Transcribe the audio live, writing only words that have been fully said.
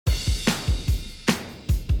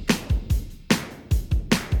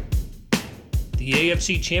The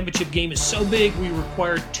AFC Championship game is so big we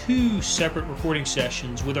require two separate recording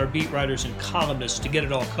sessions with our beat writers and columnists to get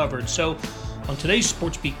it all covered. So on today's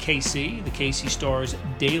Sports Beat KC, the KC Stars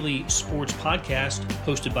daily sports podcast,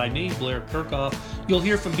 hosted by me, Blair Kirchhoff, you'll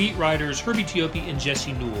hear from beat writers Herbie Teope and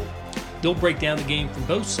Jesse Newell. They'll break down the game from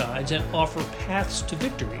both sides and offer paths to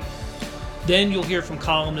victory. Then you'll hear from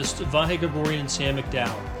columnists Vahe Gregorian and Sam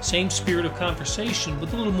McDowell. Same spirit of conversation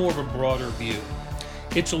with a little more of a broader view.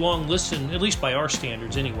 It's a long listen, at least by our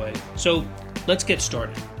standards anyway. So let's get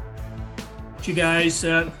started. You guys,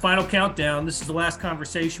 final countdown. This is the last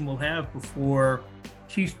conversation we'll have before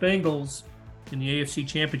Chiefs Bengals in the AFC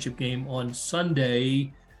Championship game on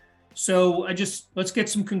Sunday. So let's get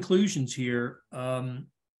some conclusions here.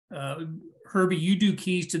 Herbie, you do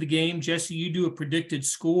keys to the game. Jesse, you do a predicted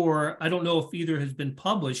score. I don't know if either has been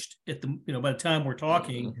published at the by the time we're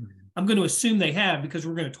talking. I'm going to assume they have because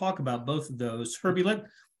we're going to talk about both of those. Herbie,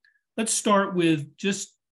 let's start with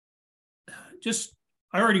just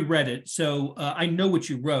I already read it, so I know what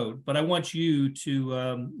you wrote, but I want you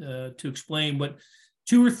to explain what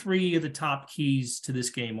two or three of the top keys to this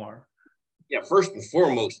game are. Yeah, first and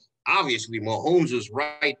foremost, obviously Mahomes'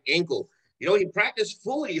 right ankle. He practiced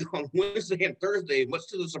fully on Wednesday and Thursday, much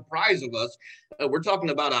to the surprise of us. We're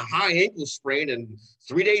talking about a high ankle sprain, and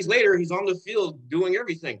 3 days later, he's on the field doing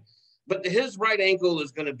everything. But his right ankle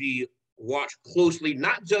is going to be watched closely,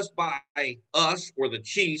 not just by us or the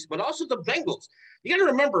Chiefs, but also the Bengals. You got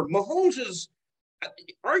to remember, Mahomes is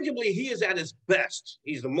arguably he is at his best.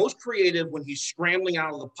 He's the most creative when he's scrambling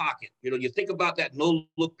out of the pocket. You think about that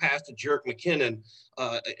no-look pass to Jerick McKinnon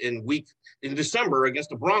in December against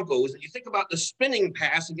the Broncos, and you think about the spinning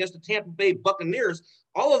pass against the Tampa Bay Buccaneers.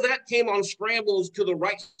 All of that came on scrambles to the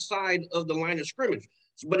right side of the line of scrimmage.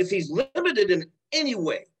 But if he's limited in any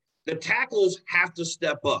way, the tackles have to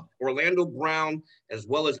step up. Orlando Brown, as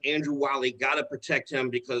well as Andrew Wiley, got to protect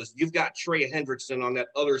him because you've got Trey Hendrickson on that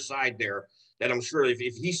other side there that I'm sure if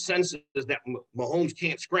he senses that Mahomes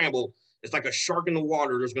can't scramble, it's like a shark in the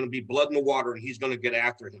water. There's going to be blood in the water, and he's going to get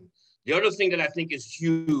after him. The other thing that I think is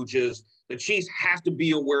huge is the Chiefs have to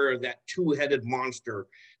be aware of that two-headed monster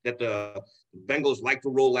that the Bengals like to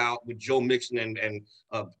roll out with Joe Mixon and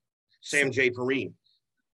Sam J. Perine.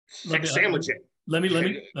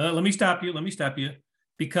 Let me stop you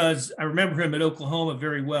because I remember him at Oklahoma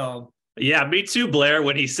very well. Yeah, me too, Blair,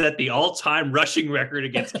 when he set the all-time rushing record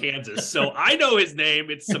against Kansas. So I know his name.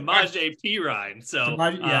 It's Samaje Perine. So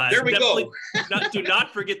there we go. Do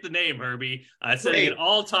not forget the name, Herbie. Setting an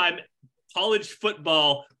all-time college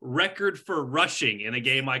football record for rushing in a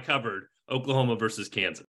game I covered, Oklahoma versus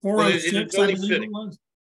Kansas. 406, I believe it was.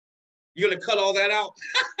 You're going to cut all that out?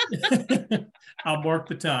 I'll mark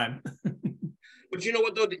the time. But you know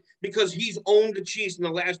what, though? Because he's owned the Chiefs in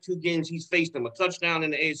the last two games, he's faced them. A touchdown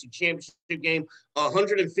in the AFC Championship game,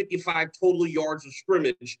 155 total yards of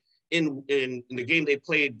scrimmage in the game they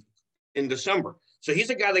played in December. So he's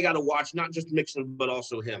a guy they got to watch, not just Mixon, but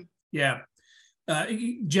also him. Yeah.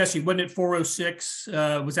 Jesse, wasn't it 406?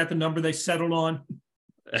 Was that the number they settled on?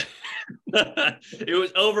 It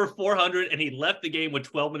was over 400, and he left the game with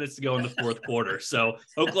 12 minutes to go in the fourth quarter. So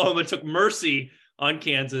Oklahoma took mercy on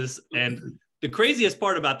Kansas, and the craziest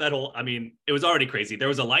part about that it was already crazy. There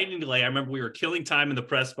was a lightning delay. I remember we were killing time in the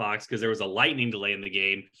press box because there was a lightning delay in the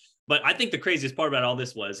game. But I think the craziest part about all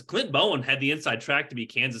this was Clint Bowen had the inside track to be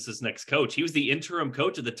Kansas's next coach. He was the interim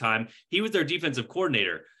coach at the time. He was their defensive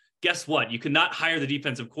coordinator. Guess what? You cannot hire the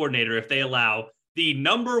defensive coordinator if they allow the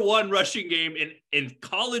number one rushing game in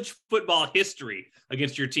college football history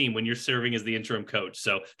against your team when you're serving as the interim coach.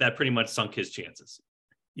 So that pretty much sunk his chances.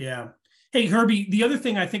 Yeah. Hey, Herbie, the other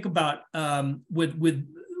thing I think about with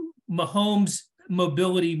Mahomes'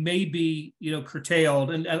 mobility may be,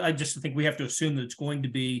 curtailed, and I just think we have to assume that it's going to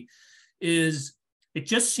be, is it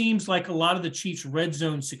just seems like a lot of the Chiefs' red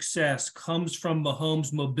zone success comes from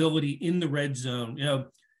Mahomes' mobility in the red zone,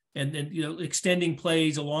 and extending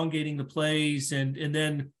plays, elongating the plays, and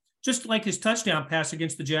then just like his touchdown pass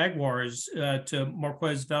against the Jaguars to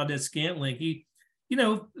Marquez Valdez-Scantling, he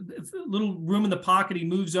a little room in the pocket. He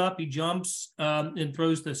moves up, he jumps, and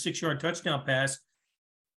throws the 6-yard touchdown pass.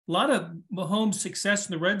 A lot of Mahomes' success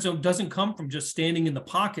in the red zone doesn't come from just standing in the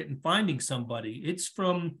pocket and finding somebody. It's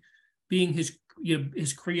from being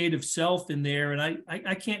his creative self in there. And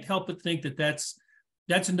I can't help but think that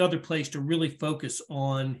that's another place to really focus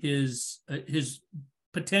on his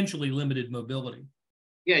potentially limited mobility.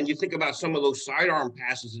 Yeah, and you think about some of those sidearm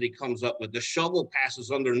passes that he comes up with, the shovel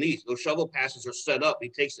passes underneath. Those shovel passes are set up. He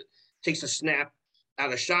takes a snap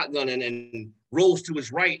out of shotgun and rolls to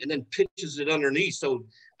his right and then pitches it underneath. So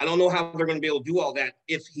I don't know how they're going to be able to do all that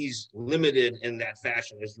if he's limited in that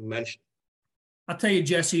fashion, as you mentioned. I'll tell you,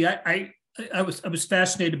 Jesse, I was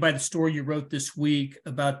fascinated by the story you wrote this week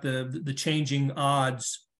about the changing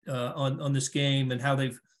odds on this game and how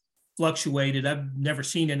they've fluctuated. I've never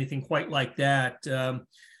seen anything quite like that. And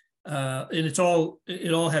it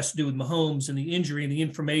all has to do with Mahomes and the injury and the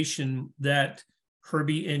information that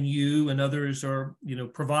Herbie and you and others are,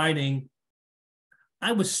 providing.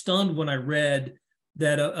 I was stunned when I read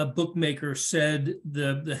that a bookmaker said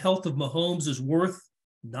the health of Mahomes is worth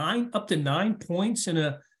up to 9 points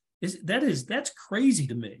that's crazy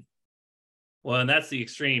to me. Well, and that's the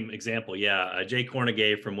extreme example. Yeah. Jay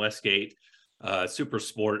Kornegay from Westgate, Super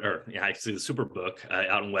Sport, or actually the Superbook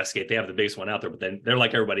out in Westgate. They have the biggest one out there, but then they're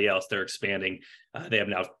like everybody else. They're expanding. They have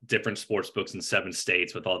now different sports books in 7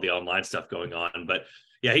 states with all the online stuff going on. But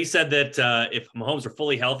yeah, he said that if Mahomes are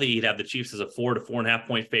fully healthy, he'd have the Chiefs as a 4 to 4.5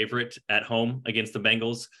 point favorite at home against the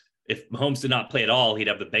Bengals. If Mahomes did not play at all, he'd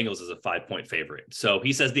have the Bengals as a 5-point favorite. So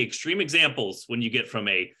he says the extreme examples when you get from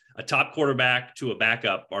a top quarterback to a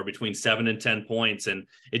backup are between 7 and 10 points. And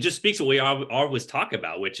it just speaks to what we always talk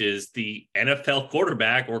about, which is the NFL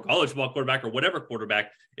quarterback or college football quarterback or whatever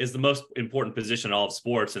quarterback is the most important position in all of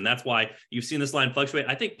sports. And that's why you've seen this line fluctuate.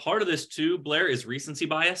 I think part of this too, Blair, is recency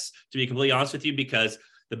bias, to be completely honest with you, because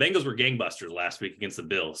the Bengals were gangbusters last week against the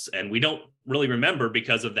Bills. And we don't really remember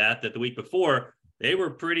because of that the week before, they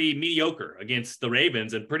were pretty mediocre against the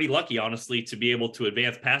Ravens and pretty lucky, honestly, to be able to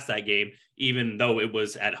advance past that game, even though it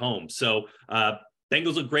was at home. So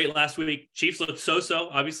Bengals looked great last week. Chiefs looked so-so,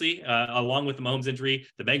 obviously, along with the Mahomes injury.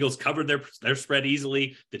 The Bengals covered their spread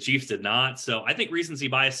easily. The Chiefs did not. So I think recency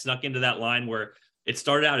bias snuck into that line where it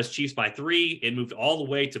started out as Chiefs by 3. It moved all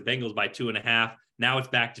the way to Bengals by 2.5. Now it's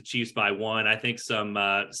back to Chiefs by 1. I think some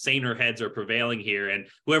saner heads are prevailing here, and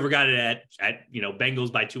whoever got it at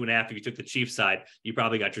Bengals by 2.5, if you took the Chiefs side, you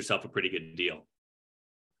probably got yourself a pretty good deal.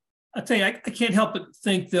 I'll tell you, I can't help but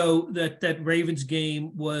think though that Ravens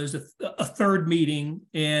game was a third meeting,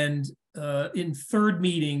 and in third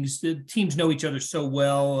meetings, the teams know each other so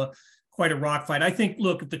well. Quite a rock fight. I think.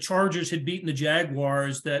 Look, if the Chargers had beaten the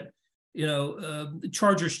Jaguars, the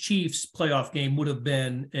Chargers Chiefs playoff game would have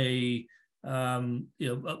been a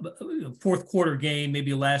fourth quarter game, maybe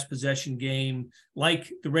a last possession game,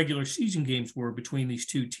 like the regular season games were between these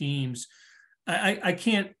two teams. I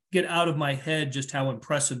can't get out of my head just how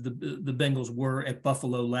impressive the Bengals were at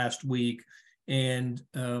Buffalo last week, and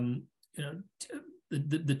the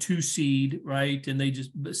 2 seed, right?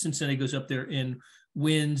 And Cincinnati goes up there and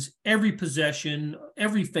wins every possession,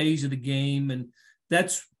 every phase of the game, and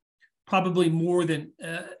that's probably more than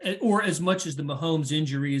or as much as the Mahomes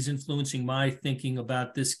injury is influencing my thinking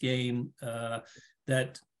about this game.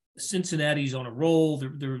 That Cincinnati's on a roll.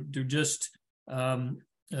 They're just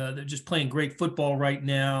playing great football right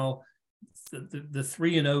now. The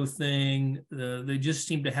 3-0 thing. They just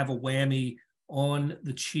seem to have a whammy on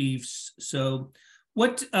the Chiefs. So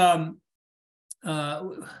what's it going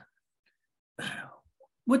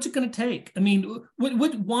to take? I mean,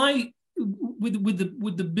 why? With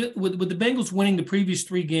the Bengals winning the previous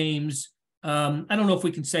 3 games, I don't know if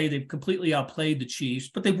we can say they've completely outplayed the Chiefs,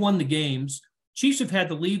 but they've won the games. Chiefs have had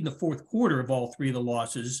the lead in the fourth quarter of all 3 of the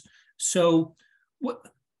losses. So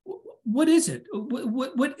what is it?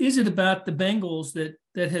 What is it about the Bengals that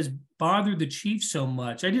has bothered the Chiefs so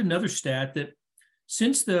much? I did another stat that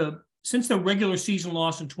since the regular season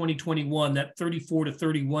loss in 2021, that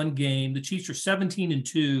 34-31 game, the Chiefs are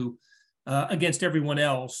 17-2. Against everyone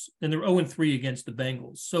else, and they're 0-3 against the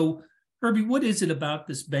Bengals. So, Herbie, what is it about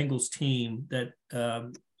this Bengals team that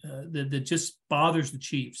just bothers the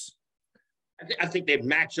Chiefs? I think they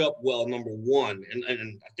match up well, number one, and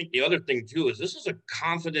I think the other thing too is this is a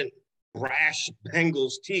confident, brash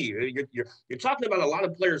Bengals team. You're talking about a lot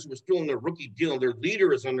of players who are still on their rookie deal. Their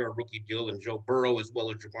leader is under a rookie deal, and Joe Burrow as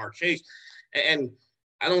well as Jamar Chase, and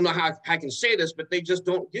I don't know how I can say this, but they just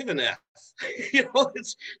don't give an F.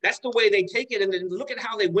 That's the way they take it. And then look at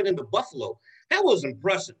how they went into Buffalo. That was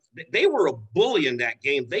impressive. They were a bully in that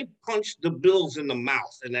game. They punched the Bills in the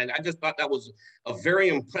mouth. And I just thought that was a very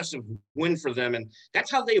impressive win for them. And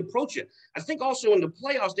that's how they approach it. I think also in the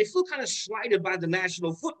playoffs, they feel kind of slighted by the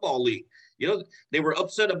National Football League. They were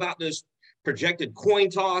upset about this projected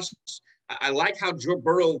coin toss. I like how Joe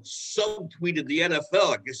Burrow subtweeted the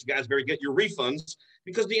NFL. I guess you guys better get your refunds,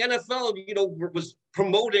 because the NFL, was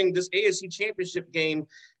promoting this AFC Championship game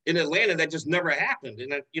in Atlanta that just never happened.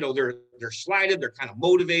 And they're slighted, they're kind of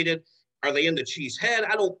motivated. Are they in the Chiefs' head?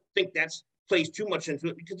 I don't think that's plays too much into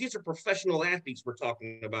it, because these are professional athletes we're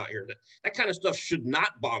talking about here. That kind of stuff should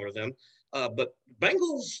not bother them. But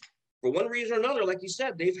Bengals, for one reason or another, like you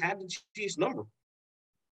said, they've had the Chiefs' number.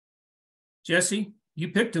 Jesse, you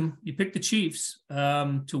picked them. You picked the Chiefs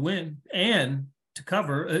to win, and to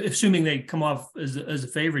cover, assuming they come off as a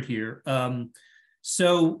favorite here.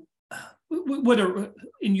 So what are,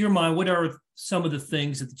 in your mind, what are some of the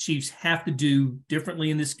things that the Chiefs have to do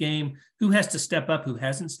differently in this game? Who has to step up? Who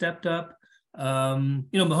hasn't stepped up?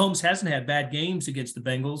 Mahomes hasn't had bad games against the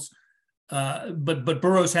Bengals, but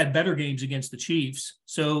Burrow's had better games against the Chiefs.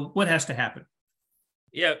 So what has to happen?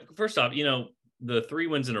 Yeah, first off, the 3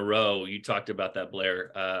 wins in a row, you talked about that,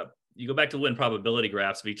 Blair. You go back to the win probability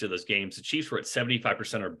graphs of each of those games, the Chiefs were at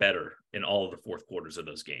 75% or better in all of the fourth quarters of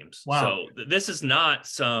those games. Wow. So this is not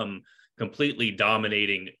some completely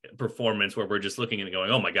dominating performance where we're just looking and going,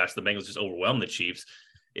 oh my gosh, the Bengals just overwhelmed the Chiefs.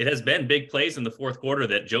 It has been big plays in the fourth quarter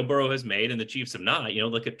that Joe Burrow has made and the Chiefs have not.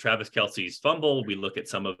 Look at Travis Kelce's fumble. We look at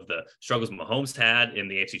some of the struggles Mahomes had in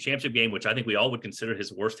the AFC Championship game, which I think we all would consider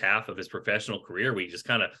his worst half of his professional career. We just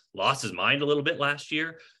kind of lost his mind a little bit last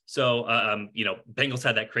year. So, Bengals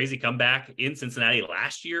had that crazy comeback in Cincinnati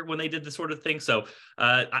last year when they did this sort of thing. So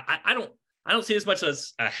I don't see as much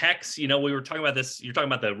as a hex. We were talking about this. You're talking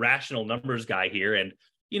about the rational numbers guy here. And,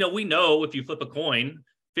 we know if you flip a coin,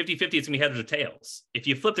 50-50, it's going to be heads or tails. If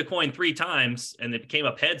you flipped a coin 3 times and it came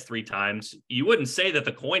up heads 3 times, you wouldn't say that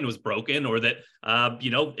the coin was broken or that,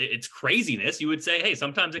 it's craziness. You would say, hey,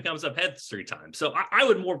 sometimes it comes up heads 3 times. So I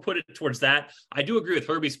would more put it towards that. I do agree with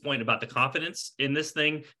Herbie's point about the confidence in this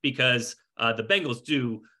thing because the Bengals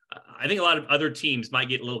do. I think a lot of other teams might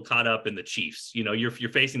get a little caught up in the Chiefs. You're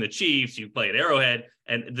facing the Chiefs, you play at Arrowhead,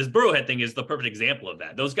 and this Burrowhead thing is the perfect example of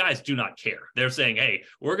that. Those guys do not care. They're saying, hey,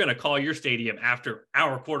 we're going to call your stadium after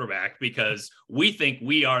our quarterback because we think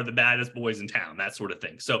we are the baddest boys in town, that sort of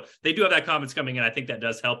thing. So they do have that confidence coming in. I think that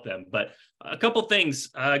does help them. But a couple things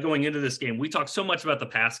going into this game. We talk so much about the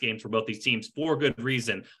pass games for both these teams for good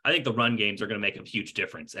reason. I think the run games are going to make a huge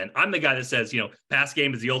difference. And I'm the guy that says, pass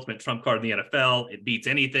game is the ultimate trump card in the NFL. It beats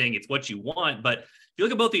anything. It's what you want. But if you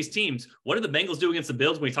look at both these teams, what did the Bengals do against the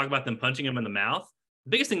Bills when we talk about them punching them in the mouth? The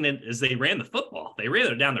biggest thing then is they ran the football. They ran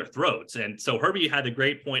it down their throats. And so Herbie had a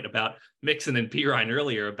great point about Mixon and Pirine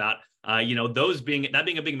earlier about, those being a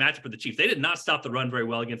big matchup for the Chiefs. They did not stop the run very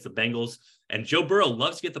well against the Bengals. And Joe Burrow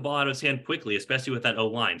loves to get the ball out of his hand quickly, especially with that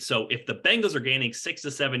O-line. So if the Bengals are gaining 6 to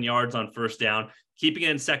 7 yards on first down, keeping it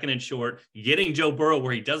in second and short, getting Joe Burrow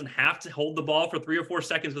where he doesn't have to hold the ball for 3 or 4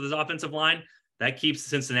 seconds with his offensive line, that keeps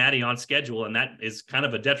Cincinnati on schedule. And that is kind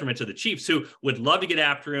of a detriment to the Chiefs, who would love to get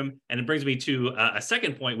after him. And it brings me to a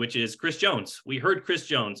second point, which is Chris Jones. We heard Chris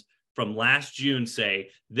Jones from last June say,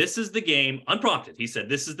 this is the game, unprompted. He said,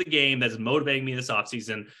 this is the game that is motivating me this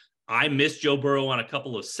offseason. I missed Joe Burrow on a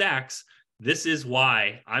couple of sacks. This is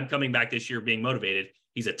why I'm coming back this year being motivated.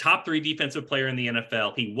 He's a top 3 defensive player in the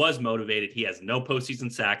NFL. He was motivated. He has no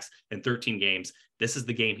postseason sacks in 13 games. This is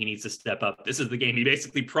the game he needs to step up. This is the game he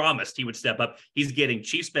basically promised he would step up. He's getting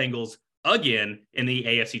Chiefs Bengals again in the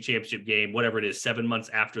AFC Championship game, whatever it is, 7 months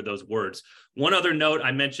after those words. One other note,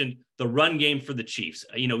 I mentioned the run game for the Chiefs.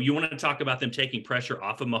 You want to talk about them taking pressure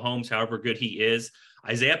off of Mahomes, however good he is.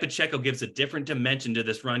 Isaiah Pacheco gives a different dimension to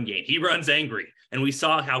this run game. He runs angry. And we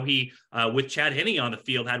saw how he, with Chad Henne on the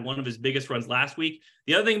field, had one of his biggest runs last week.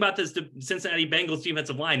 The other thing about this Cincinnati Bengals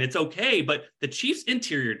defensive line, it's okay, but the Chiefs'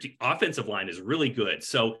 interior offensive line is really good.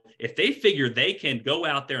 So if they figure they can go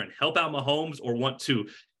out there and help out Mahomes or want to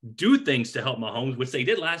do things to help Mahomes, which they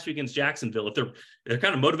did last week against Jacksonville, if they're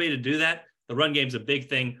kind of motivated to do that, the run game's a big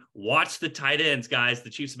thing. Watch the tight ends, guys. The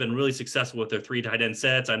Chiefs have been really successful with their 3 tight end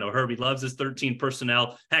sets. I know Herbie loves his 13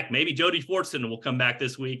 personnel. Heck, maybe Jody Fortson will come back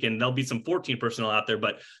this week and there'll be some 14 personnel out there.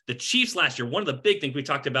 But the Chiefs last year, one of the big things we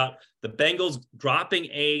talked about, the Bengals dropping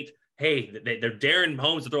 8. Hey, they're daring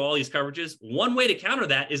Mahomes to throw all these coverages. One way to counter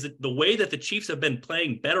that is the way that the Chiefs have been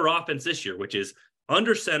playing better offense this year, which is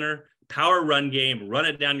under center, power run game, run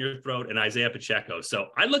it down your throat, and Isaiah Pacheco. So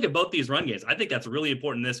I look at both these run games. I think that's really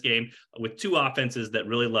important in this game with 2 offenses that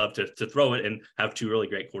really love to throw it and have 2 really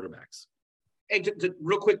great quarterbacks. Hey,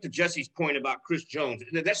 real quick to Jesse's point about Chris Jones,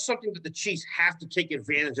 that's something that the Chiefs have to take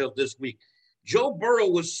advantage of this week. Joe Burrow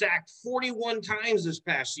was sacked 41 times this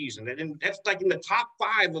past season, and that's like in the top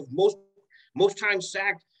 5 of most times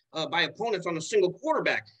sacked by opponents on a single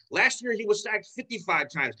quarterback. Last year, he was sacked 55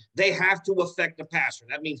 times. They have to affect the passer.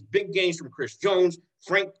 That means big games from Chris Jones,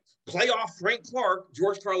 playoff Frank Clark,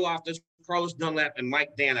 George Karlaftis, Carlos Dunlap, and Mike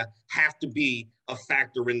Dana have to be a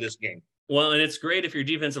factor in this game. Well, and it's great if your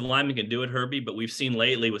defensive lineman can do it, Herbie, but we've seen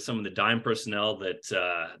lately with some of the dime personnel that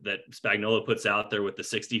Spagnuolo puts out there with the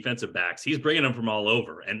 6 defensive backs, he's bringing them from all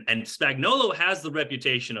over. And Spagnuolo has the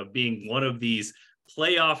reputation of being one of these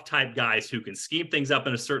playoff type guys who can scheme things up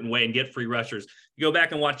in a certain way and get free rushers. You go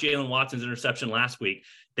back and watch Jalen Watson's interception last week.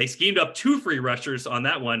 They schemed up 2 free rushers on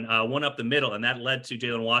that one up the middle, and that led to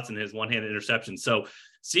Jalen Watson, his one-handed interception. So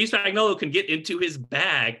Steve Spagnuolo can get into his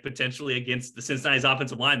bag potentially against the Cincinnati's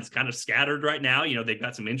offensive line that's kind of scattered right now. They've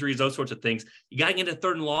got some injuries, those sorts of things. You got to get into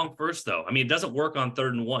 3rd and long first, though. I mean, it doesn't work on 3rd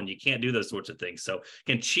and 1. You can't do those sorts of things. So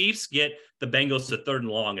can Chiefs get the Bengals to 3rd and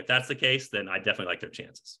long? If that's the case, then I definitely like their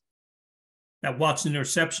chances. That Watson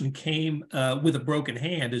interception came with a broken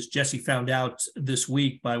hand, as Jesse found out this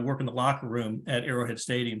week by working the locker room at Arrowhead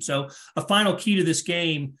Stadium. So a final key to this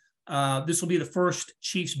game, this will be the first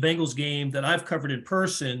Chiefs-Bengals game that I've covered in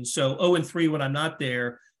person. So 0-3 when I'm not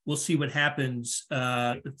there. We'll see what happens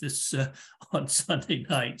on Sunday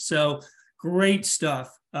night. So great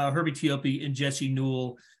stuff. Herbie Teope and Jesse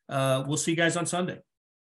Newell. We'll see you guys on Sunday.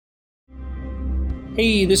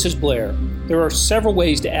 Hey, this is Blair. There are several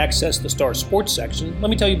ways to access the Star Sports section. Let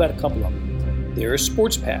me tell you about a couple of them. There's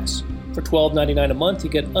Sports Pass. For $12.99 a month, you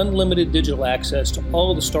get unlimited digital access to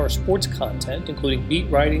all the Star Sports content, including beat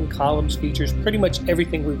writing, columns, features, pretty much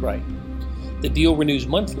everything we write. The deal renews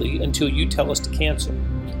monthly until you tell us to cancel.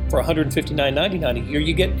 For $159.99 a year,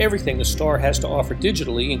 you get everything the Star has to offer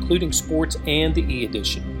digitally, including sports and the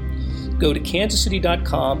e-edition. Go to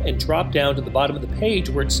kansascity.com and drop down to the bottom of the page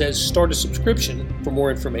where it says Start a Subscription for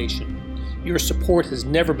more information. Your support has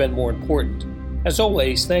never been more important. As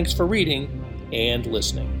always, thanks for reading and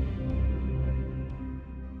listening.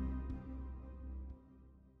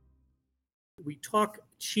 We talk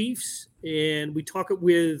Chiefs, and we talk it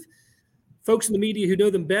with folks in the media who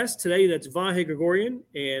know them best. Today, that's Vahe Gregorian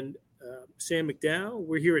and Sam McDowell.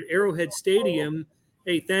 We're here at Arrowhead Stadium.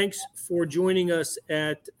 Hey, thanks for joining us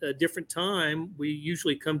at a different time. We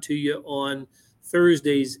usually come to you on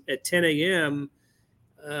Thursdays at 10 a.m.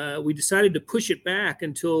 We decided to push it back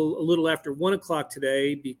until a little after 1 o'clock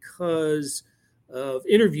today because of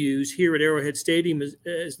interviews here at Arrowhead Stadium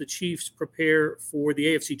as the Chiefs prepare for the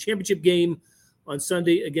AFC Championship game on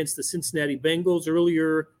Sunday against the Cincinnati Bengals.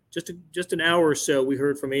 Earlier, just an hour or so, we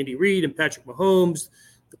heard from Andy Reid and Patrick Mahomes,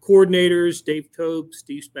 the coordinators, Dave Toub,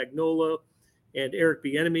 Steve Spagnuolo, and Eric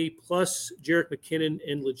Bieniemy, plus Jerick McKinnon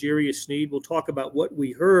and L'Jarius Sneed. We'll talk about what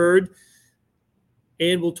we heard,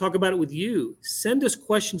 and we'll talk about it with you. Send us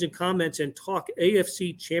questions and comments and talk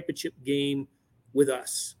AFC Championship game with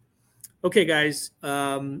us. Okay, guys,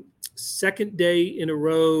 second day in a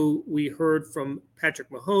row we heard from Patrick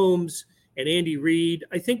Mahomes and Andy Reid.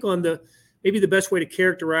 I think maybe the best way to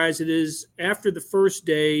characterize it is after the first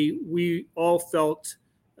day, we all felt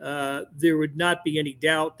there would not be any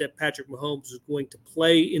doubt that Patrick Mahomes was going to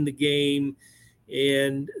play in the game.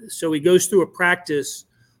 And so he goes through a practice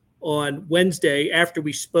on Wednesday after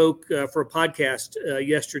we spoke for a podcast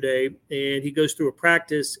yesterday, and he goes through a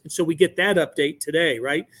practice. And so we get that update today,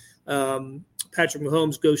 right? Patrick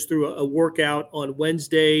Mahomes goes through a workout on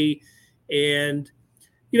Wednesday, and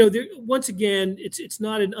once again, it's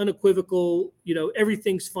not an unequivocal,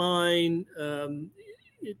 everything's fine.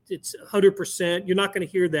 It's 100%. You're not going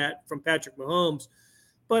to hear that from Patrick Mahomes.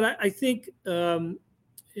 But I think, as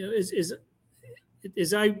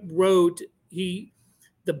I wrote, the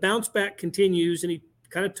bounce back continues, and he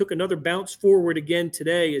kind of took another bounce forward again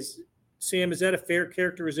today. Sam, is that a fair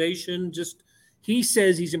characterization? Just he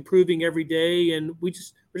says he's improving every day, and we're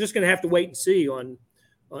just going to have to wait and see on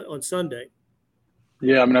Sunday.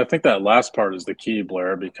 Yeah, I mean, I think that last part is the key,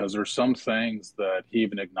 Blair, because there's some things that he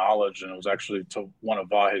even acknowledged, and it was actually to one of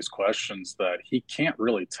Vahe's questions, that he can't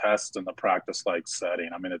really test in the practice-like setting.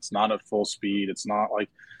 I mean, it's not at full speed. It's not like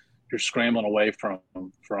you're scrambling away from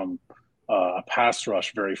a pass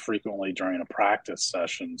rush very frequently during a practice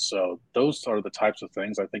session. So those are the types of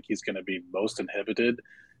things I think he's going to be most inhibited,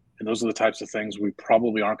 and those are the types of things we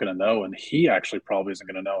probably aren't going to know, and he actually probably isn't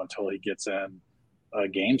going to know until he gets in a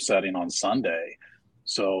game setting on Sunday.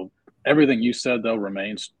 So everything you said, though,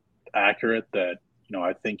 remains accurate. That,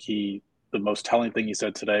 I think the most telling thing he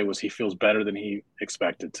said today was he feels better than he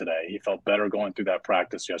expected today. He felt better going through that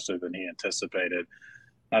practice yesterday than he anticipated.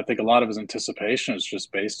 And I think a lot of his anticipation is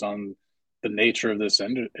just based on the nature of this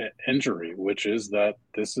injury, which is that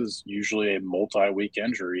this is usually a multi-week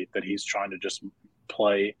injury that he's trying to just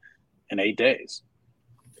play in 8 days.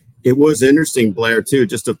 It was interesting, Blair, too,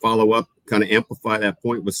 just to follow up, kind of amplify that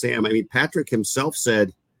point with Sam. I mean, Patrick himself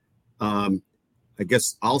said, I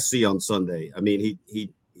guess I'll see on Sunday. I mean,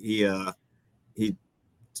 he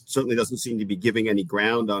certainly doesn't seem to be giving any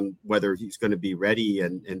ground on whether he's going to be ready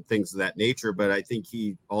and things of that nature. But I think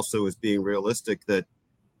he also is being realistic that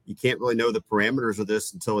you can't really know the parameters of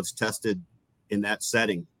this until it's tested in that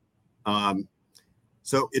setting.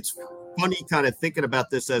 So it's funny kind of thinking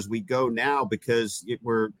about this as we go now, because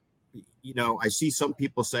we're I see some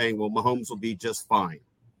people saying, well, Mahomes will be just fine.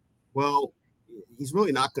 Well, he's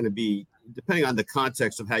really not going to be, depending on the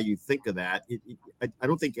context of how you think of that. I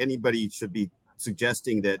don't think anybody should be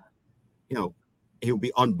suggesting that, he'll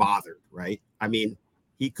be unbothered, right? I mean,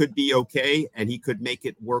 he could be okay and he could make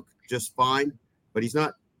it work just fine, but he's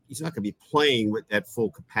not going to be playing at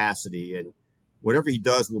full capacity. And whatever he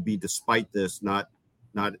does will be despite this, not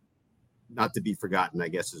to be forgotten, I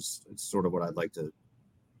guess is sort of what I'd like to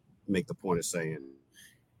make the point of saying.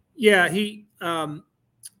 Yeah,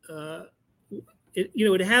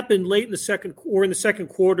 it happened late in the second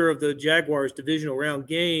quarter of the Jaguars divisional round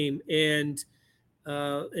game, and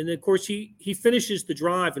of course he finishes the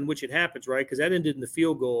drive in which it happens, right? Because that ended in the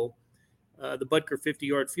field goal, the Butker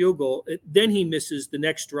 50-yard field goal. Then he misses the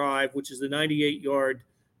next drive, which is the 98-yard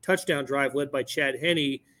touchdown drive led by Chad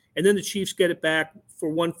Henne, and then the Chiefs get it back for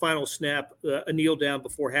one final snap, a kneel down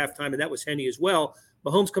before halftime, and that was Henne as well.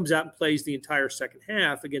 Mahomes comes out and plays the entire second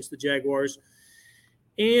half against the Jaguars,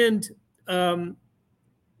 and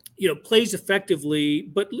plays effectively,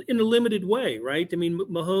 but in a limited way, right? I mean,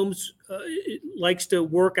 Mahomes likes to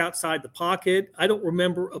work outside the pocket. I don't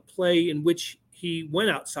remember a play in which he went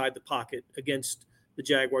outside the pocket against the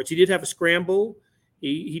Jaguars. He did have a scramble.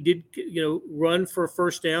 He did, run for a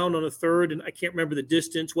first down on a third, and I can't remember the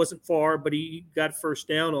distance. Wasn't far, but he got first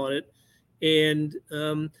down on it. And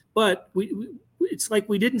but it's like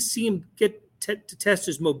we didn't see him get to test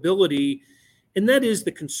his mobility. And that is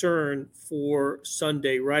the concern for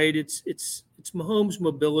Sunday, right? It's Mahomes'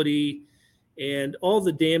 mobility and all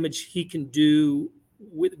the damage he can do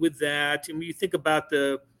with that. And when you think about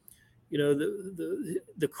the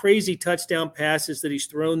crazy touchdown passes that he's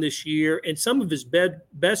thrown this year, and some of his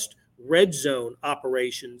best red zone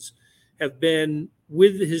operations have been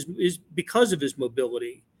with his because of his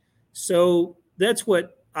mobility. So that's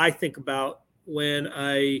what I think about when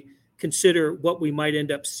I consider what we might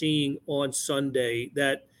end up seeing on Sunday,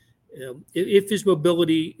 that if his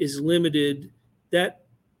mobility is limited, that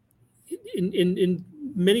in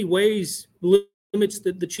many ways limits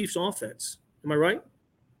the Chiefs' offense. Am I right?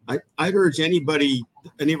 I'd urge any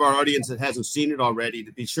of our audience that hasn't seen it already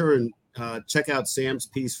to be sure and check out Sam's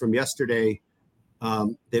piece from yesterday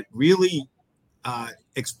that really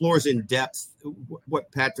explores in depth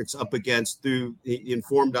what Patrick's up against through the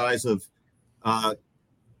informed eyes of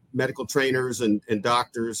medical trainers and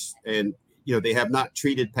doctors. And, they have not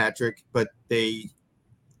treated Patrick, but they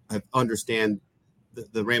understand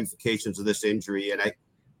the ramifications of this injury. And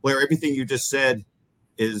Blair, everything you just said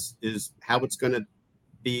is how it's going to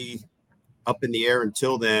be up in the air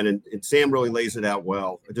until then. And Sam really lays it out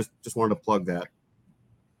well. I just wanted to plug that.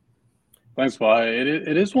 Thanks, Vi.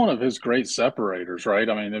 It is one of his great separators, right?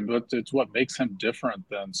 I mean, it's what makes him different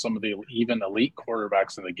than some of the even elite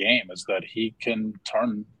quarterbacks in the game, is that he can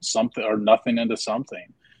turn something or nothing into something.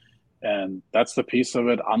 And that's the piece of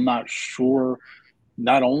it. I'm not sure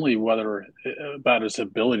not only about his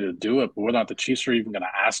ability to do it, but whether or not the Chiefs are even going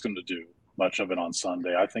to ask him to do much of it on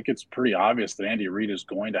Sunday. I think it's pretty obvious that Andy Reid is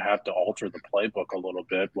going to have to alter the playbook a little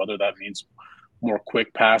bit, whether that means more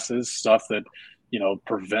quick passes, stuff that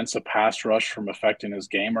prevents a pass rush from affecting his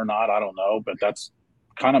game or not. I don't know, but that's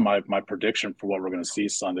kind of my prediction for what we're going to see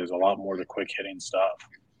Sunday is a lot more of the quick hitting stuff.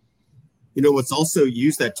 What's also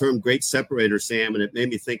used that term great separator, Sam, and it made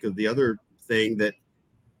me think of the other thing that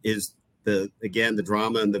is the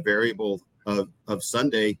drama and the variable of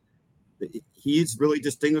Sunday. He's really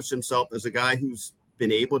distinguished himself as a guy who's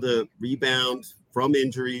been able to rebound from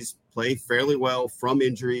injuries, play fairly well from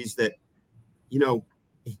injuries that,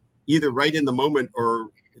 either right in the moment or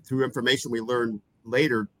through information we learned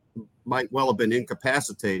later might well have been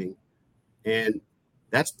incapacitating. And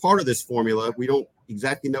that's part of this formula. We don't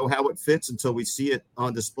exactly know how it fits until we see it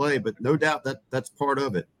on display, but no doubt that's part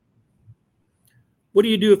of it. What do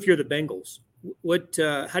you do if you're the Bengals?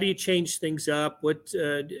 How do you change things up? What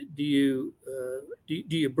do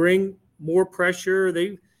you bring more pressure?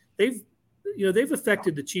 They've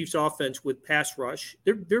affected the Chiefs' offense with pass rush.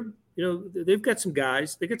 They've got some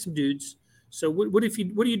guys, they got some dudes. So what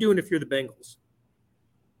are you doing if you're the Bengals?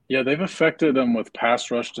 Yeah, they've affected them with pass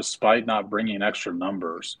rush despite not bringing extra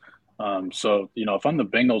numbers. If I'm the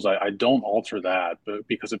Bengals, I don't alter that, but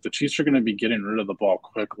because if the Chiefs are going to be getting rid of the ball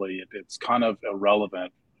quickly, it's kind of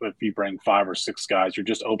irrelevant if you bring 5 or 6 guys. You're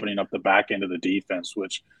just opening up the back end of the defense,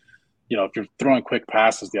 which, if you're throwing quick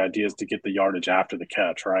passes, the idea is to get the yardage after the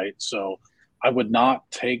catch, right? So I would not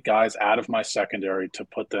take guys out of my secondary to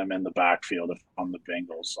put them in the backfield if I'm the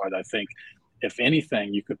Bengals. I think, if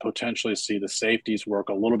anything, you could potentially see the safeties work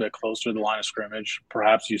a little bit closer to the line of scrimmage.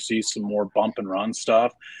 Perhaps you see some more bump and run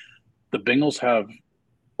stuff. The Bengals have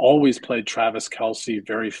always played Travis Kelce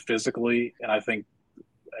very physically. And I think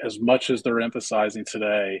as much as they're emphasizing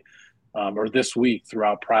today or this week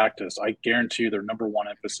throughout practice, I guarantee you their number one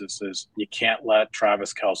emphasis is you can't let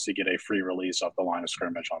Travis Kelce get a free release off the line of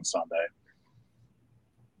scrimmage on Sunday.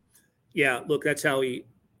 Yeah, look, that's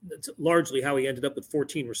largely how he ended up with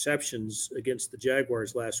 14 receptions against the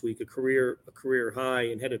Jaguars last week, a career high,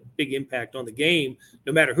 and had a big impact on the game,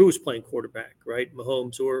 no matter who was playing quarterback, right?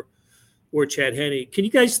 Mahomes or Chad Henne. Can you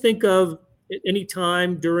guys think of any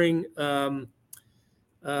time during the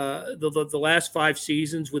last 5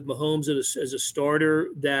 seasons with Mahomes as a starter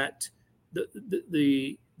that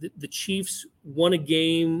the Chiefs won a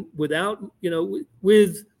game without,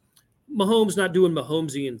 with Mahomes not doing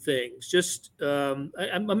Mahomesian things? Just I'm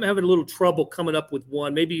having a little trouble coming up with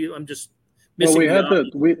one. Maybe I'm just missing.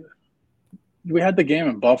 Well, we had the game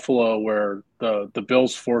in Buffalo where the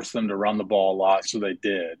Bills forced them to run the ball a lot, so they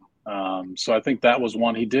did. So I think that was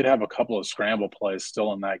one. He did have a couple of scramble plays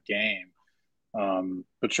still in that game.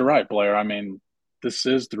 But you're right, Blair. I mean, this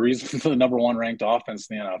is the reason for the number 1 ranked offense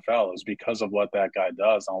in the NFL is because of what that guy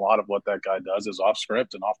does. And a lot of what that guy does is off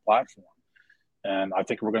script and off platform. And I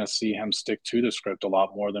think we're going to see him stick to the script a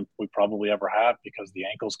lot more than we probably ever have because the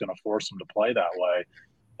ankle's going to force him to play that way.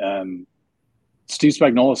 And Steve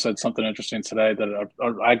Spagnuolo said something interesting today that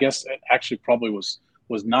I guess it actually probably was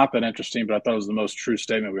not that interesting, but I thought it was the most true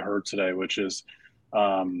statement we heard today, which is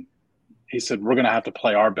he said, we're going to have to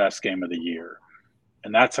play our best game of the year.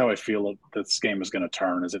 And that's how I feel that this game is going to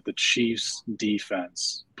turn, is if the Chiefs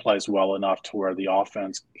defense plays well enough to where the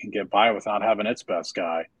offense can get by without having its best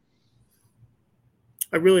guy.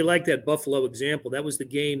 I really like that Buffalo example. That was the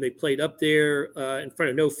game they played up there in front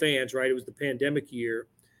of no fans, right? It was the pandemic year.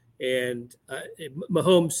 And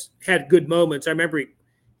Mahomes had good moments. I remember he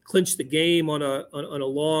clinched the game on a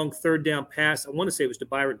long third down pass. I want to say it was to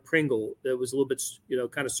Byron Pringle. That was a little bit,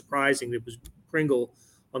 kind of surprising. It was Pringle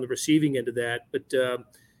on the receiving end of that. But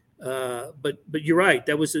you're right.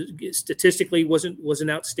 That was statistically wasn't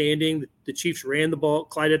outstanding. The Chiefs ran the ball.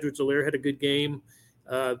 Clyde Edwards-Helaire had a good game.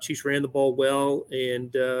 Chiefs ran the ball well,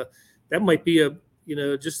 and that might be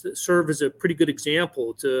just serve as a pretty good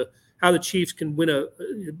example to how the Chiefs can win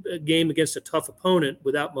a game against a tough opponent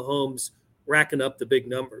without Mahomes racking up the big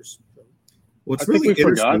numbers. What's really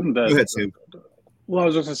interesting? Go ahead, Sam. Well, I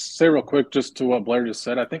was just going to say real quick, just to what Blair just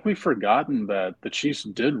said, I think we've forgotten that the Chiefs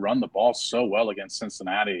did run the ball so well against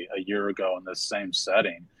Cincinnati a year ago in this same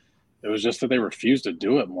setting. It was just that they refused to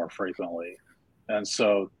do it more frequently. And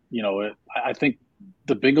so, I think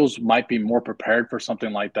the Bengals might be more prepared for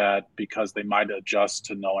something like that because they might adjust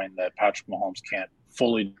to knowing that Patrick Mahomes can't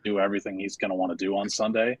fully do everything he's going to want to do on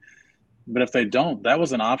Sunday. But if they don't, that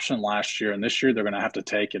was an option last year, and this year they're going to have to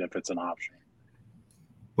take it if it's an option.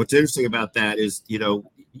 What's interesting about that is,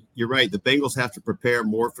 you're right. The Bengals have to prepare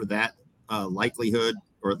more for that likelihood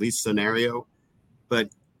or at least scenario. But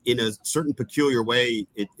in a certain peculiar way,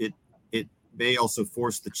 it may also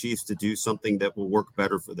force the Chiefs to do something that will work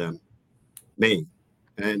better for them. May.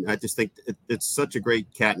 And I just think it's such a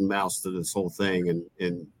great cat and mouse to this whole thing.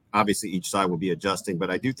 And obviously each side will be adjusting.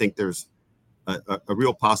 But I do think there's a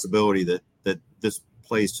real possibility that this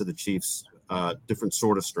plays to the Chiefs' different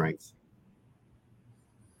sort of strength.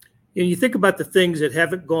 And you think about the things that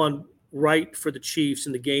haven't gone right for the Chiefs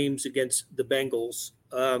in the games against the Bengals.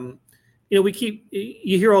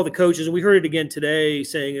 You hear all the coaches, and we heard it again today,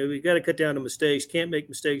 saying we got to cut down on mistakes, can't make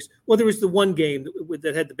mistakes. Well, there was the one game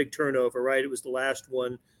that had the big turnover, right? It was the last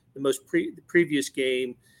one, the previous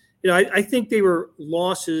game. I think they were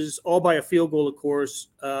losses all by a field goal, of course.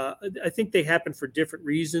 I think they happened for different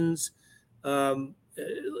reasons.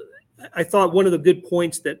 I thought one of the good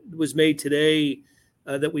points that was made today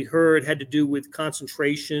that we heard had to do with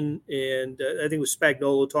concentration, and I think it was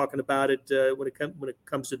Spagnuolo talking about it when it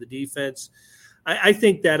comes to the defense. I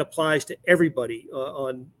think that applies to everybody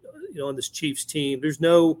on this Chiefs team. There's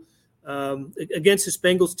no against this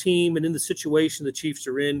Bengals team, and in the situation the Chiefs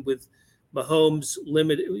are in with Mahomes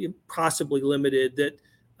possibly limited, that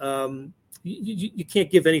you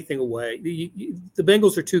can't give anything away. The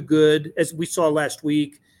Bengals are too good, as we saw last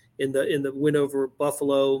week in the win over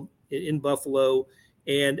Buffalo in Buffalo.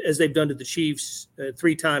 And as they've done to the Chiefs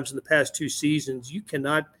 3 times in the past 2 seasons, you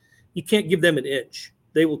can't give them an inch.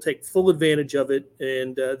 They will take full advantage of it,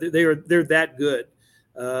 and they're that good,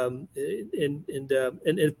 and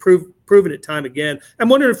proven it time again. I'm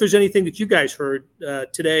wondering if there's anything that you guys heard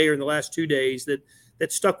today or in the last 2 days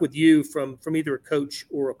that stuck with you from either a coach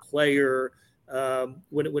or a player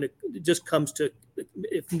when it just comes to,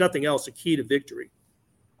 if nothing else, a key to victory.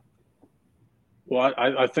 Well,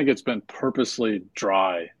 I think it's been purposely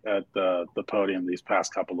dry at the podium these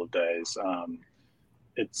past couple of days.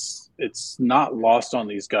 it's not lost on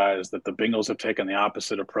these guys that the Bengals have taken the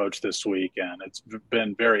opposite approach this week, and it's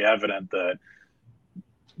been very evident that,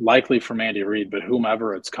 likely from Andy Reid, but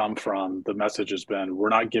whomever it's come from, the message has been, we're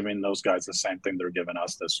not giving those guys the same thing they're giving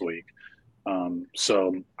us this week.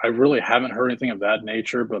 So I really haven't heard anything of that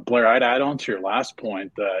nature. But Blair, I'd add on to your last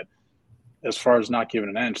point that as far as not giving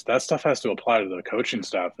an inch, that stuff has to apply to the coaching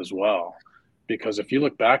staff as well. Because if you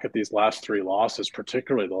look back at these last 3 losses,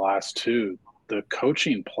 particularly the last 2, the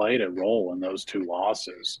coaching played a role in those 2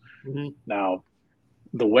 losses. Mm-hmm. Now,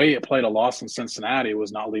 the way it played a loss in Cincinnati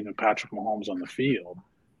was not leaving Patrick Mahomes on the field.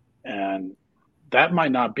 And that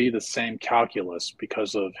might not be the same calculus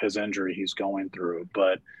because of his injury he's going through.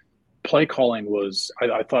 But play calling was,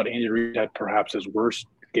 I thought Andy Reid had perhaps his worst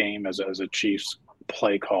game as a Chiefs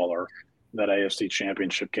play caller, that AFC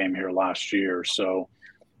Championship game here last year. So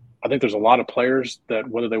I think there's a lot of players that,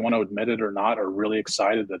 whether they want to admit it or not, are really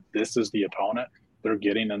excited that this is the opponent they're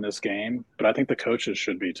getting in this game. But I think the coaches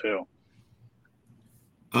should be too.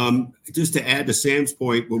 Just to add to Sam's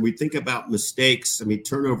point, when we think about mistakes, I mean,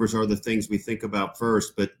 turnovers are the things we think about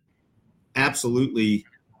first, but absolutely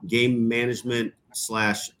game management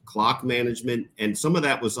 / clock management. And some of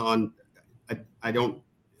that was on, I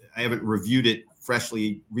haven't reviewed it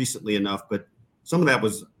recently enough, but some of that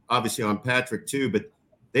was obviously on Patrick too, but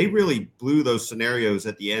they really blew those scenarios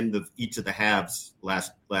at the end of each of the halves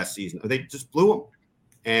last season. They just blew them.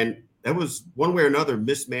 And that was one way or another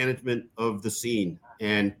mismanagement of the scene.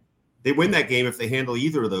 And they win that game if they handle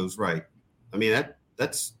either of those right. I mean,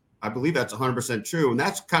 I believe that's 100% true. And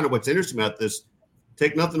that's kind of what's interesting about this.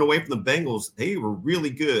 Take nothing away from the Bengals. They were really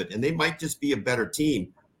good, and they might just be a better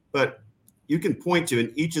team. But you can point to,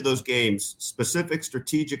 in each of those games, specific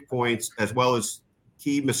strategic points as well as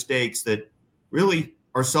key mistakes that really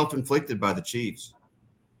are self-inflicted by the Chiefs.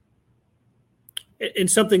 And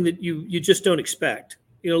something that you just don't expect.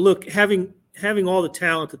 Look, having all the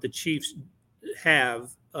talent that the Chiefs have,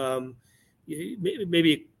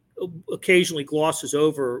 maybe occasionally glosses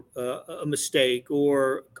over a mistake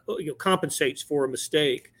or compensates for a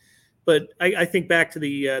mistake. But I think back to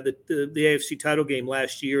the AFC title game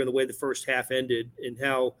last year and the way the first half ended, and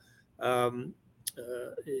how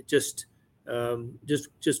it just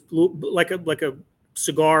blew like a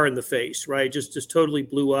cigar in the face, right? Just totally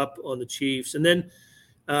blew up on the Chiefs. And then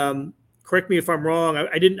correct me if I'm wrong,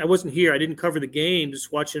 I wasn't here. I didn't cover the game,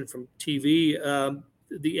 just watching from TV.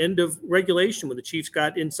 The end of regulation, when the Chiefs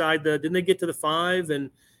got inside didn't they get to the 5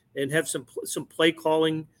 and have some play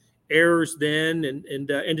calling errors then, and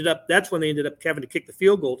that's when they ended up having to kick the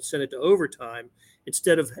field goal to send it to overtime,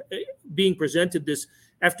 instead of being presented this,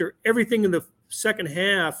 after everything in the second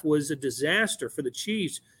half was a disaster for the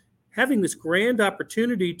Chiefs, having this grand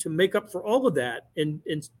opportunity to make up for all of that, and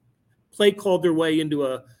play called their way into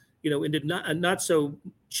a not so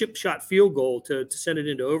chip shot field goal to send it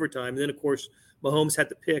into overtime. And then of course Mahomes had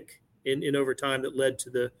the pick in overtime that led to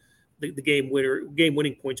the game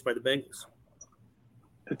winning points by the Bengals.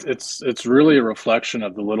 It's really a reflection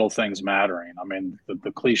of the little things mattering. I mean,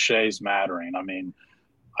 the cliches mattering. I mean,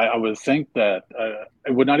 I would think that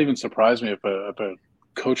it would not even surprise me if a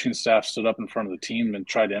coaching staff stood up in front of the team and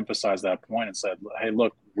tried to emphasize that point and said, hey,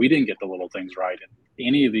 look, we didn't get the little things right. And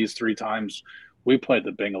any of these 3 times we played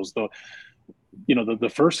the Bengals, though, the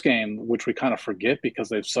first game, which we kind of forget because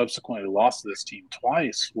they've subsequently lost to this team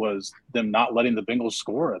twice, was them not letting the Bengals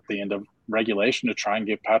score at the end of regulation to try and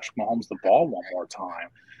give Patrick Mahomes the ball one more time.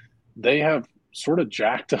 They have sort of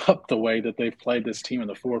jacked up the way that they've played this team in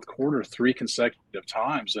the fourth quarter 3 consecutive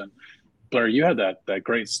times. And Blair, you had that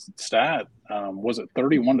great stat. Was it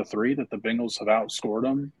 31-3 that the Bengals have outscored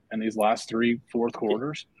them in these last 3 fourth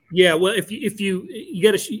quarters? Yeah, well, if you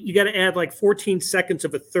got to add like 14 seconds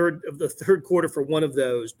of the third quarter for one of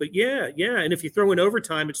those, but yeah, and if you throw in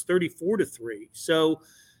overtime, it's 34-3. So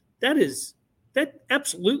that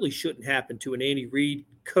absolutely shouldn't happen to an Andy Reid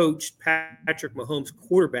coached Patrick Mahomes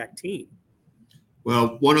quarterback team.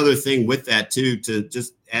 Well, one other thing with that too, to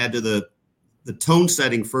just add to the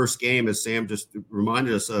tone-setting first game, as Sam just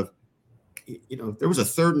reminded us of, there was a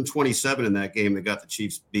 3rd and 27 in that game that got the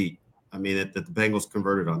Chiefs beat. I mean, that the Bengals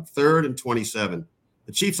converted on 3rd and 27.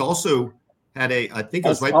 The Chiefs also had I think it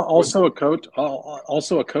was right. Also a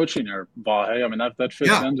coaching error, Vahe. I mean, that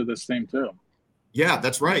fits into this theme too. Yeah,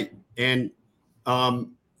 that's right. And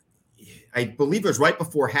I believe it was right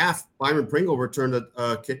before half, Byron Pringle returned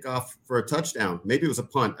a kickoff for a touchdown. Maybe it was a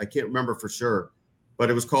punt. I can't remember for sure, but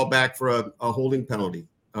it was called back for a holding penalty.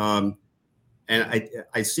 And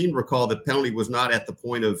I seem to recall the penalty was not at the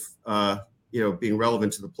point of being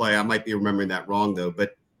relevant to the play. I might be remembering that wrong though,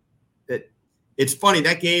 but it's funny,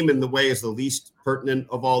 that game in the way is the least pertinent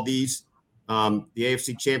of all these. The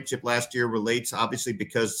AFC Championship last year relates, obviously,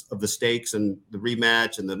 because of the stakes and the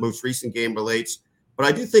rematch, and the most recent game relates. But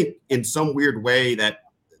I do think in some weird way that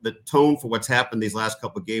the tone for what's happened these last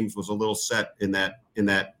couple of games was a little set in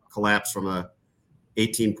that collapse from a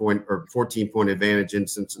 18-point or 14-point advantage in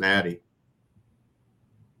Cincinnati.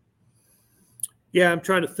 Yeah, I'm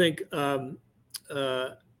trying to think.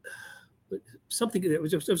 Something that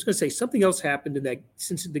was, I was going to say something else happened in that,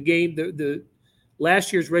 since the game, the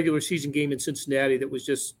last year's regular season game in Cincinnati, that was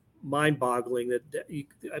just mind-boggling.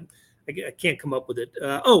 I can't come up with it.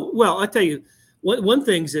 I'll tell you, one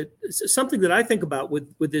thing's that something that I think about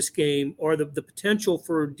with this game are the potential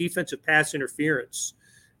for defensive pass interference.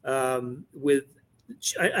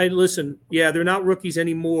 Listen, yeah, they're not rookies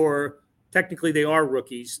anymore. Technically, they are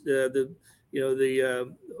rookies. The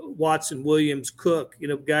Watson, Williams, Cook,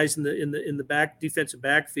 guys in the back defensive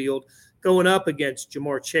backfield going up against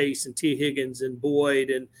Jamar Chase and T. Higgins and Boyd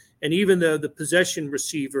and even the possession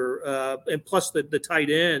receiver and plus the tight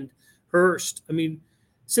end Hurst. I mean,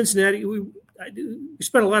 Cincinnati. We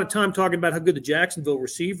spent a lot of time talking about how good the Jacksonville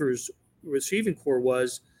receiving core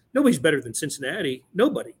was. Nobody's better than Cincinnati.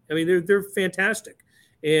 Nobody. I mean, they're fantastic,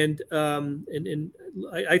 and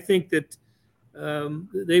I think that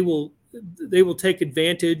they will take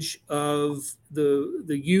advantage of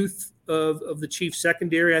the youth of the Chiefs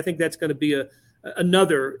secondary. I think that's going to be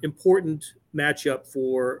another important matchup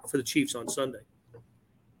for the Chiefs on Sunday.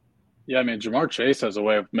 Yeah, I mean, Jamar Chase has a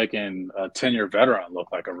way of making a 10-year veteran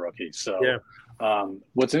look like a rookie. So yeah.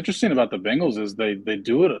 What's interesting about the Bengals is they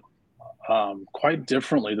do it quite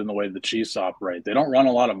differently than the way the Chiefs operate. They don't run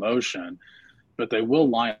a lot of motion, but they will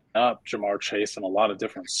line up Jamar Chase in a lot of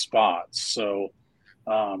different spots. So,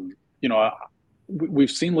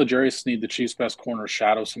 we've seen L'Jarius Sneed, the Chiefs' best corner,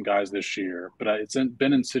 shadow some guys this year, but it's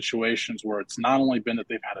been in situations where it's not only been that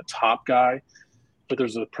they've had a top guy, but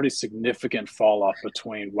there's a pretty significant fall off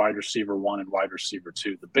between wide receiver 1 and wide receiver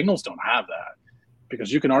 2. The Bengals don't have that,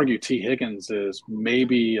 because you can argue T. Higgins is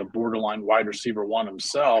maybe a borderline wide receiver 1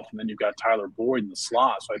 himself, and then you've got Tyler Boyd in the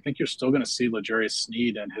slot. So I think you're still going to see L'Jarius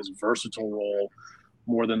Sneed and his versatile role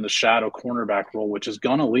more than the shadow cornerback role, which is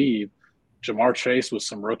going to leave Jamar Chase with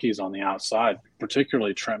some rookies on the outside,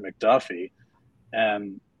 particularly Trent McDuffie.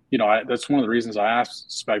 And, that's one of the reasons I asked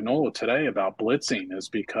Spagnuolo today about blitzing, is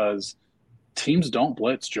because teams don't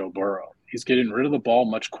blitz Joe Burrow. He's getting rid of the ball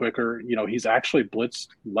much quicker. He's actually blitzed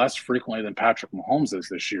less frequently than Patrick Mahomes is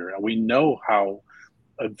this year. And we know how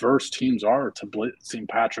adverse teams are to blitzing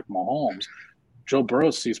Patrick Mahomes. Joe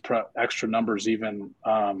Burrow sees extra numbers even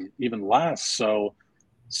less. So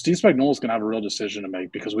Steve Spagnuolo is going to have a real decision to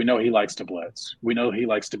make, because we know he likes to blitz. We know he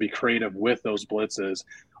likes to be creative with those blitzes.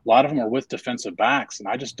 A lot of them are with defensive backs, and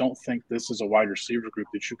I just don't think this is a wide receiver group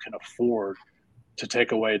that you can afford to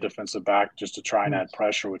take away a defensive back just to try and add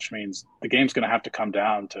pressure, which means the game's going to have to come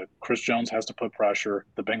down to Chris Jones has to put pressure.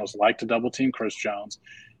 The Bengals like to double team Chris Jones.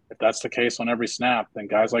 If that's the case on every snap, then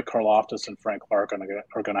guys like Karlaftis and Frank Clark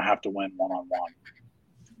are going to have to win one-on-one.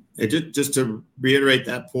 And just to reiterate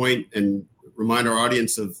that point and remind our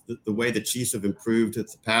audience of the way the Chiefs have improved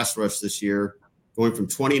at the pass rush this year, going from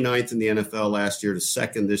 29th in the NFL last year to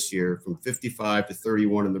 2nd this year, from 55 to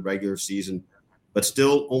 31 in the regular season, but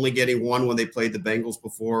still only getting one when they played the Bengals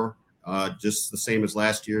before, just the same as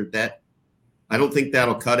last year. That I don't think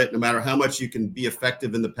that'll cut it, no matter how much you can be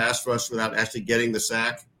effective in the pass rush without actually getting the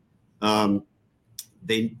sack.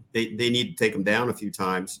 They need to take them down a few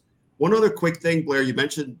times. One other quick thing, Blair, you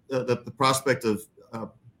mentioned the prospect of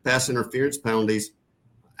pass interference penalties.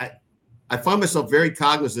 I find myself very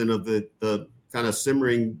cognizant of the kind of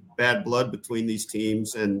simmering bad blood between these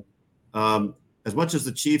teams. And as much as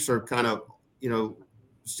the Chiefs are kind of,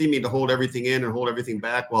 seeming to hold everything in and hold everything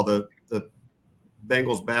back while the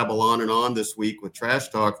Bengals babble on and on this week with trash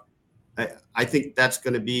talk, I think that's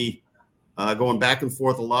going to be going back and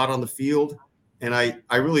forth a lot on the field. And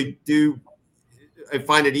I really do. I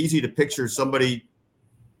find it easy to picture somebody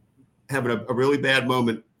having a really bad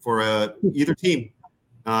moment for either team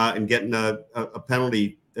and getting a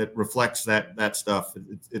penalty that reflects that stuff.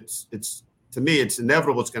 It's to me, it's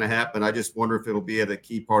inevitable it's going to happen. I just wonder if it'll be at a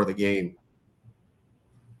key part of the game.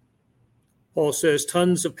 Paul says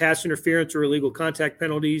tons of pass interference or illegal contact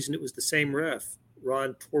penalties, and it was the same ref,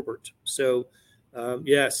 Ron Torbert. So,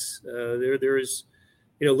 yes, there is,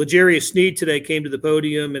 L'Jarius Sneed today came to the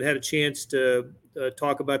podium and had a chance to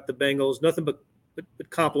talk about the Bengals, nothing but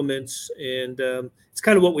compliments, and it's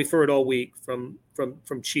kind of what we've heard all week from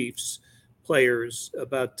Chiefs players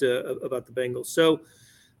about the Bengals. So,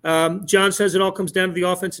 John says it all comes down to the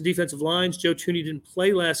offense and defensive lines. Joe Thuney didn't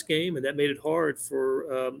play last game, and that made it hard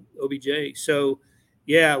for OBJ. So,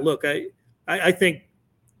 yeah, look, I think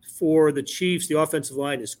for the Chiefs, the offensive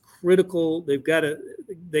line is critical. They got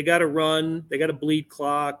to run. They got to bleed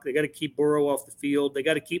clock. They got to keep Burrow off the field. They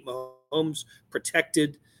got to keep Mahomes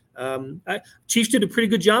protected. Chiefs did a pretty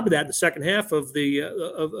good job of that in the second half of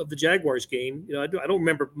the Jaguars game. I don't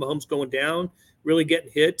remember Mahomes going down, really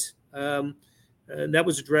getting hit, and that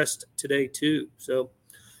was addressed today too. So,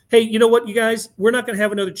 hey, you know what, you guys? We're not going to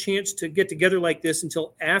have another chance to get together like this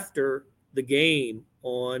until after the game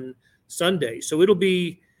on Sunday. So it'll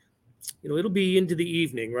be into the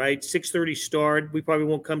evening, right? 6:30 start. We probably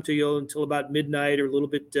won't come to you until about midnight or a little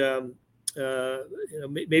bit,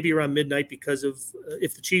 maybe around midnight because of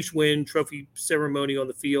if the Chiefs win, trophy ceremony on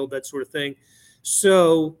the field, that sort of thing.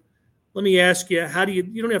 So let me ask you,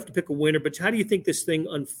 you don't have to pick a winner, but how do you think this thing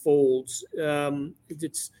unfolds?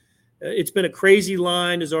 It's been a crazy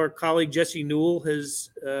line, as our colleague Jesse Newell has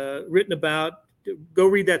written about. Go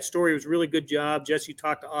read that story. It was a really good job. Jesse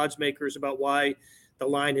talked to odds makers about why the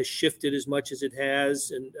line has shifted as much as it has.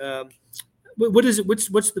 And what is it? What's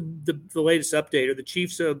the latest update? Are the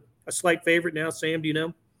Chiefs a slight favorite now, Sam? Do you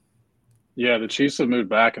know? Yeah, the Chiefs have moved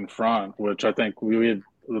back in front, which I think the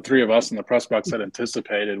three of us in the press box had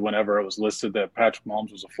anticipated whenever it was listed that Patrick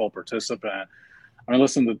Mahomes was a full participant. I mean,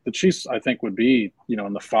 listen, the Chiefs, I think, would be,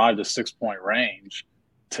 in the 5 to 6 point range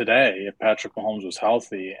today if Patrick Mahomes was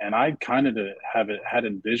healthy. And I kind of had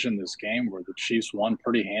envisioned this game where the Chiefs won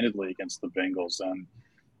pretty handedly against the Bengals. And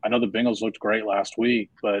I know the Bengals looked great last week,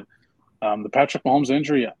 but the Patrick Mahomes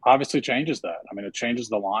injury obviously changes that. I mean, it changes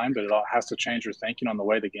the line, but it has to change your thinking on the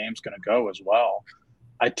way the game's going to go as well.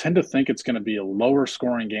 I tend to think it's going to be a lower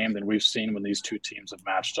scoring game than we've seen when these two teams have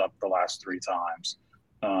matched up the last 3 times.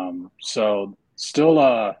 So still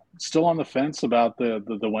on the fence about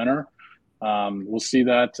the winner. We'll see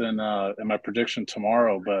that in my prediction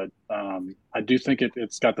tomorrow, but I do think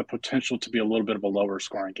it's got the potential to be a little bit of a lower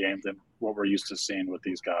scoring game than what we're used to seeing with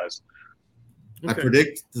these guys. Okay. I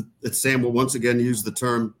predict that Sam will once again use the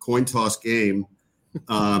term coin toss game,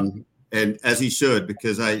 and as he should,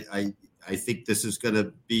 because I think this is going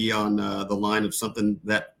to be on the line of something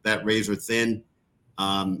that razor thin.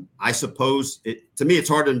 I suppose to me, it's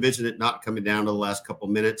hard to envision it not coming down to the last couple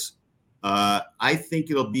minutes. I think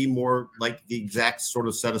it'll be more like the exact sort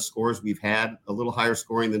of set of scores we've had, a little higher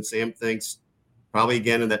scoring than Sam thinks, probably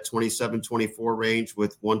again in that 27-24 range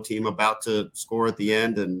with one team about to score at the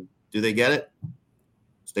end. And do they get it?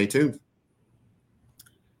 Stay tuned.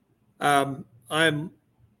 I'm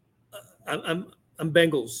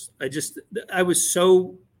Bengals. I was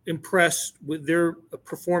so impressed with their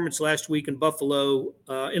performance last week in Buffalo.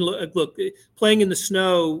 And look, playing in the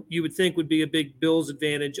snow, you would think would be a big Bills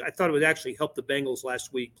advantage. I thought it would actually help the Bengals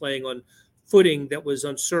last week, playing on footing that was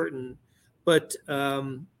uncertain. But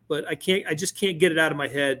I just can't get it out of my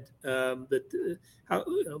head that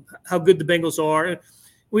how good the Bengals are.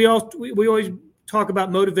 We always talk about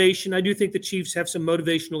motivation. I do think the Chiefs have some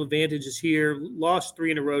motivational advantages here. Lost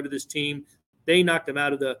 3 in a row to this team. They knocked them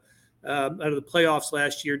out of the playoffs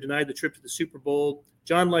last year, denied the trip to the Super Bowl.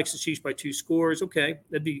 John likes the Chiefs by 2 scores. Okay,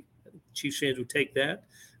 Chiefs fans would take that.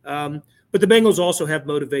 But the Bengals also have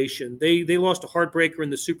motivation. They lost a heartbreaker in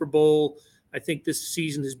the Super Bowl. I think this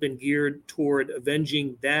season has been geared toward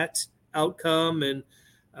avenging that outcome. And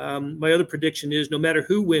my other prediction is no matter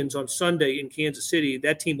who wins on Sunday in Kansas City,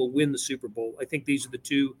 that team will win the Super Bowl. I think these are the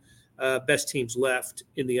 2 best teams left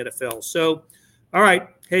in the NFL. So, all right.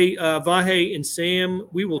 Hey, Vahe and Sam,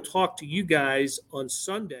 we will talk to you guys on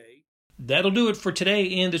Sunday. That'll do it for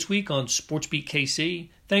today and this week on SportsBeat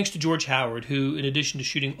KC. Thanks to George Howard, who, in addition to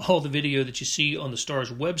shooting all the video that you see on the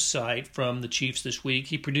Stars website from the Chiefs this week,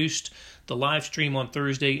 he produced the live stream on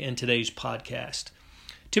Thursday and today's podcast.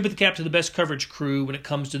 Tip of the cap to the best coverage crew when it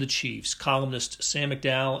comes to the Chiefs, columnist Sam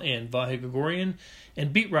McDowell and Vahe Gregorian,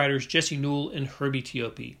 and beat writers Jesse Newell and Herbie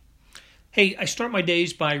Teope. Hey, I start my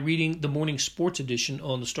days by reading the morning sports edition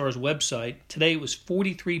on the Stars website. Today it was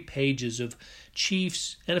 43 pages of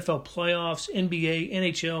Chiefs, NFL playoffs, NBA,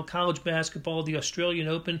 NHL, college basketball, the Australian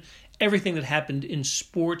Open, everything that happened in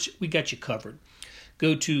sports. We got you covered.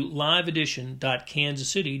 Go to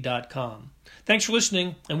liveedition.kansascity.com. Thanks for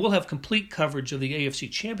listening, and we'll have complete coverage of the AFC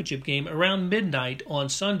Championship game around midnight on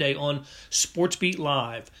Sunday on SportsBeat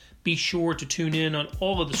Live. Be sure to tune in on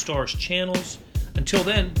all of the Stars channels. Until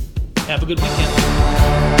then, have a good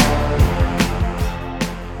weekend.